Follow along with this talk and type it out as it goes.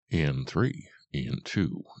In 3, in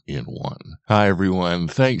 2, in 1. Hi, everyone.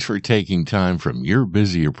 Thanks for taking time from your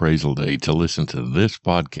busy appraisal day to listen to this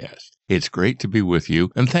podcast. It's great to be with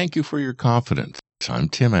you, and thank you for your confidence. I'm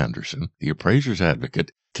Tim Anderson, the Appraiser's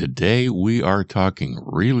Advocate. Today, we are talking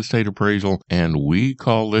real estate appraisal, and we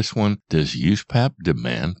call this one, Does Uspap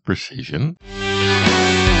Demand Precision?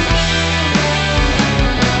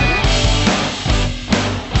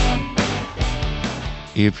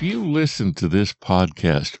 If you listen to this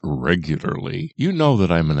podcast regularly, you know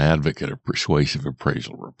that I'm an advocate of persuasive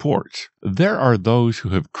appraisal reports. There are those who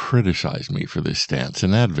have criticized me for this stance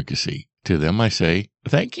and advocacy. To them I say,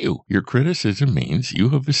 thank you. Your criticism means you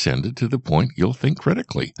have ascended to the point you'll think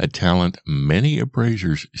critically, a talent many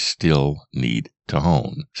appraisers still need to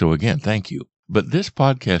hone. So again, thank you. But this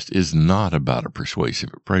podcast is not about a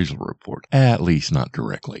persuasive appraisal report, at least not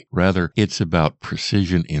directly. Rather, it's about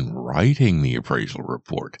precision in writing the appraisal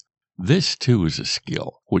report. This, too, is a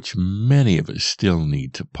skill which many of us still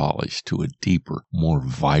need to polish to a deeper, more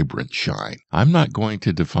vibrant shine. I'm not going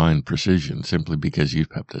to define precision simply because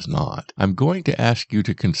Uspap does not. I'm going to ask you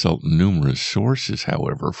to consult numerous sources,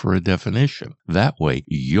 however, for a definition. That way,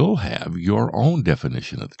 you'll have your own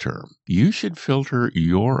definition of the term. You should filter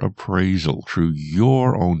your appraisal through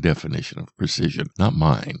your own definition of precision, not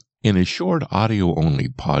mine. In a short audio-only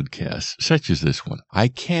podcast, such as this one, I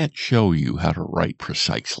can't show you how to write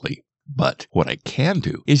precisely. But what I can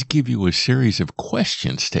do is give you a series of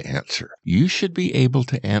questions to answer. You should be able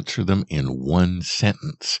to answer them in one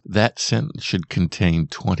sentence. That sentence should contain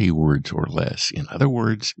 20 words or less. In other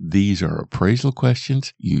words, these are appraisal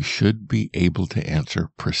questions you should be able to answer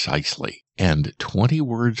precisely. And 20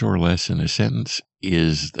 words or less in a sentence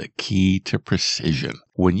is the key to precision.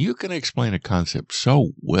 When you can explain a concept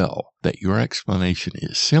so well that your explanation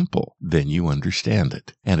is simple, then you understand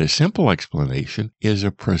it. And a simple explanation is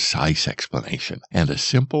a precise explanation. And a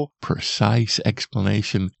simple, precise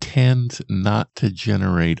explanation tends not to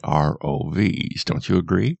generate ROVs. Don't you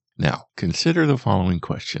agree? Now, consider the following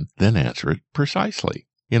question, then answer it precisely.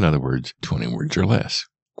 In other words, 20 words or less.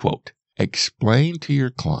 Quote, explain to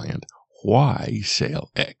your client why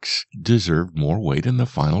sale X deserved more weight in the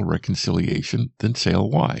final reconciliation than sale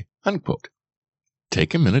Y, unquote.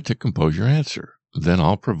 Take a minute to compose your answer. Then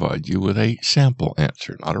I'll provide you with a sample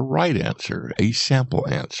answer, not a right answer, a sample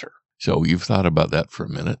answer. So you've thought about that for a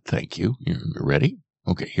minute. Thank you. You're ready?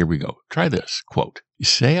 Okay, here we go. Try this. Quote,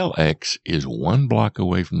 sale X is 1 block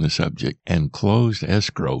away from the subject and closed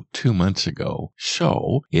escrow 2 months ago,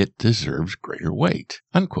 so it deserves greater weight,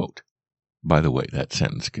 unquote. By the way, that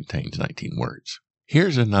sentence contains 19 words.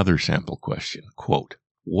 Here's another sample question. Quote,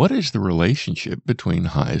 what is the relationship between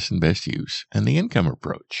highest and best use and the income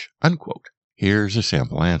approach? Unquote. Here's a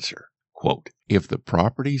sample answer. Quote, if the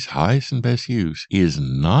property's highest and best use is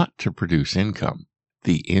not to produce income,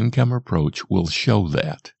 the income approach will show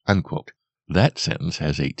that. Unquote. That sentence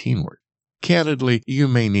has 18 words. Candidly, you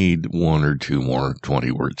may need 1 or 2 more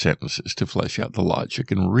 20-word sentences to flesh out the logic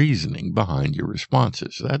and reasoning behind your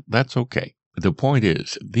responses. That's okay. The point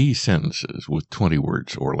is, these sentences with 20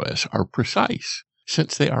 words or less are precise.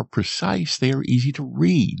 Since they are precise, they are easy to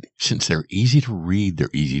read. Since they're easy to read, they're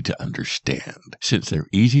easy to understand. Since they're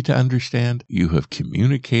easy to understand, you have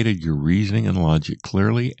communicated your reasoning and logic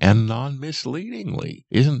clearly and non-misleadingly.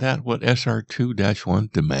 Isn't that what SR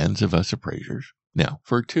 2-1 demands of us appraisers? Now,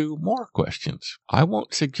 for 2 more questions. I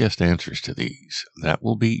won't suggest answers to these. That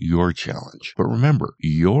will be your challenge. But remember,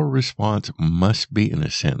 your response must be in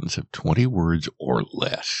a sentence of 20 words or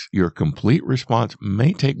less. Your complete response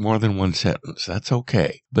may take more than 1 sentence. That's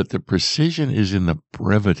okay. But the precision is in the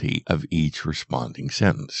brevity of each responding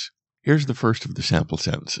sentence. Here's the first of the sample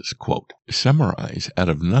sentences. Quote, summarize out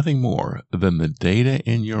of nothing more than the data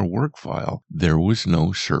in your work file, there was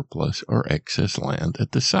no surplus or excess land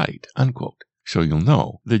at the site, unquote. So you'll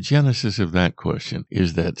know the genesis of that question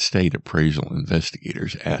is that state appraisal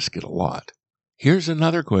investigators ask it a lot. Here's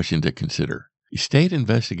another question to consider. State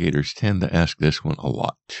investigators tend to ask this one a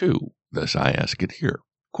lot too, thus I ask it here.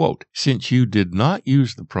 Quote, since you did not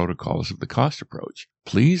use the protocols of the cost approach,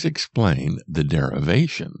 please explain the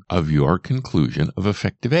derivation of your conclusion of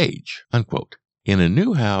effective age, unquote. In a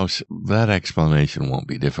new house, that explanation won't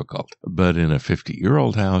be difficult, but in a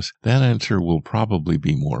 50-year-old house, that answer will probably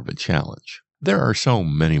be more of a challenge. There are so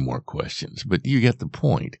many more questions, but you get the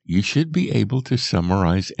point. You should be able to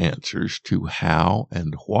summarize answers to how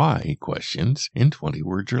and why questions in 20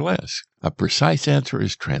 words or less. A precise answer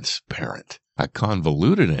is transparent. A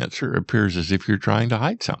convoluted answer appears as if you're trying to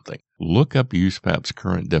hide something. Look up Uspap's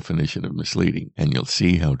current definition of misleading, and you'll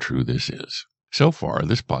see how true this is. So far,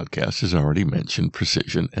 this podcast has already mentioned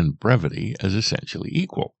precision and brevity as essentially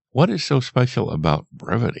equal. What is so special about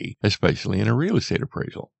brevity, especially in a real estate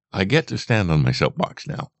appraisal? I get to stand on my soapbox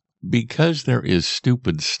now. Because there is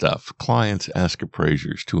stupid stuff clients ask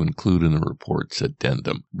appraisers to include in the report's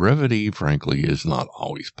addendum, brevity, frankly, is not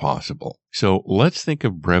always possible. So let's think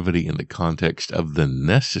of brevity in the context of the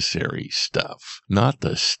necessary stuff, not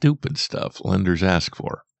the stupid stuff lenders ask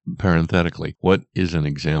for. Parenthetically, what is an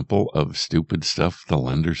example of stupid stuff the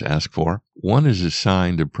lenders ask for? One is a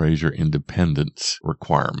signed appraiser independence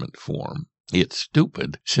requirement form. It's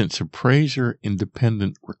stupid since appraiser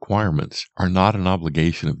independent requirements are not an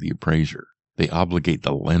obligation of the appraiser. They obligate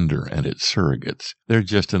the lender and its surrogates. They're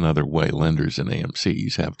just another way lenders and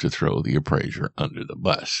AMCs have to throw the appraiser under the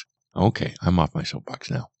bus. Okay, I'm off my soapbox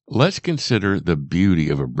now. Let's consider the beauty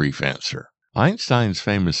of a brief answer. Einstein's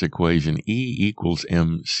famous equation E equals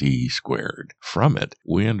mc squared. From it,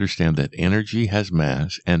 we understand that energy has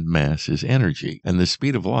mass and mass is energy, and the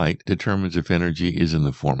speed of light determines if energy is in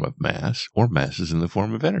the form of mass or mass is in the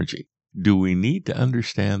form of energy. Do we need to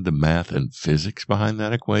understand the math and physics behind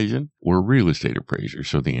that equation? We're real estate appraisers,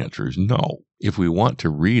 so the answer is no. If we want to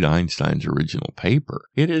read Einstein's original paper,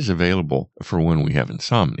 it is available for when we have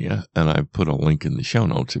insomnia, and I've put a link in the show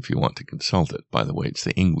notes if you want to consult it. By the way, it's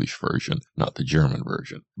the English version, not the German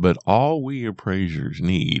version. But all we appraisers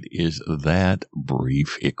need is that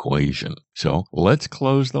brief equation. So let's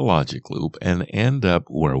close the logic loop and end up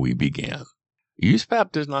where we began.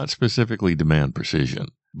 Uspap does not specifically demand precision,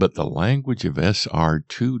 but the language of SR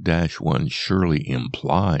 2-1 surely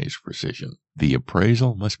implies precision. The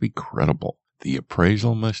appraisal must be credible. The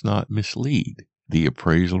appraisal must not mislead. The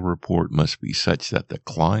appraisal report must be such that the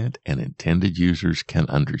client and intended users can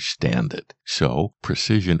understand it. So,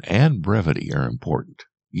 precision and brevity are important.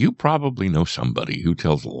 You probably know somebody who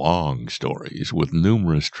tells long stories with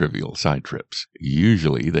numerous trivial side trips.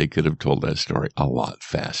 Usually, they could have told that story a lot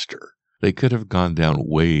faster. They could have gone down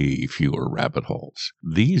way fewer rabbit holes.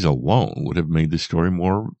 These alone would have made the story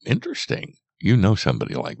more interesting. You know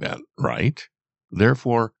somebody like that, right?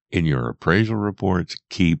 Therefore, in your appraisal reports,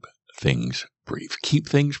 keep things brief. Keep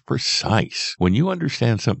things precise. When you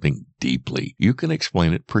understand something deeply, you can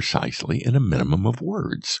explain it precisely in a minimum of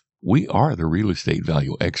words. We are the real estate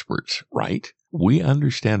value experts, right? We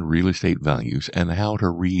understand real estate values and how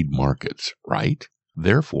to read markets, right?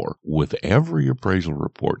 Therefore, with every appraisal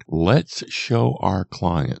report, let's show our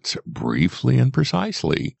clients briefly and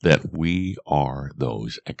precisely that we are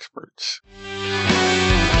those experts.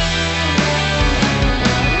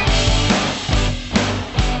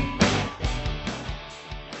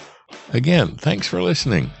 Again, thanks for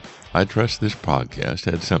listening. I trust this podcast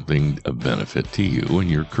had something of benefit to you in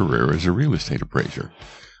your career as a real estate appraiser.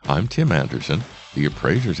 I'm Tim Anderson, the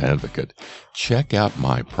Appraiser's Advocate. Check out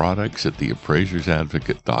my products at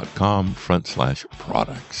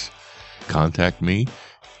theappraisersadvocate.com/products. Contact me,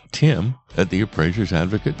 Tim, at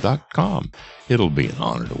theappraisersadvocate.com. It'll be an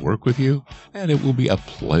honor to work with you, and it will be a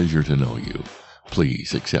pleasure to know you.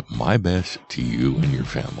 Please accept my best to you and your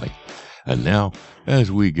family. And now, as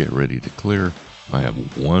we get ready to clear, I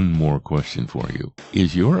have one more question for you.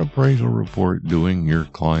 Is your appraisal report doing your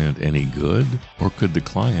client any good, or could the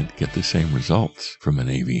client get the same results from an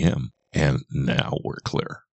AVM? And now we're clear.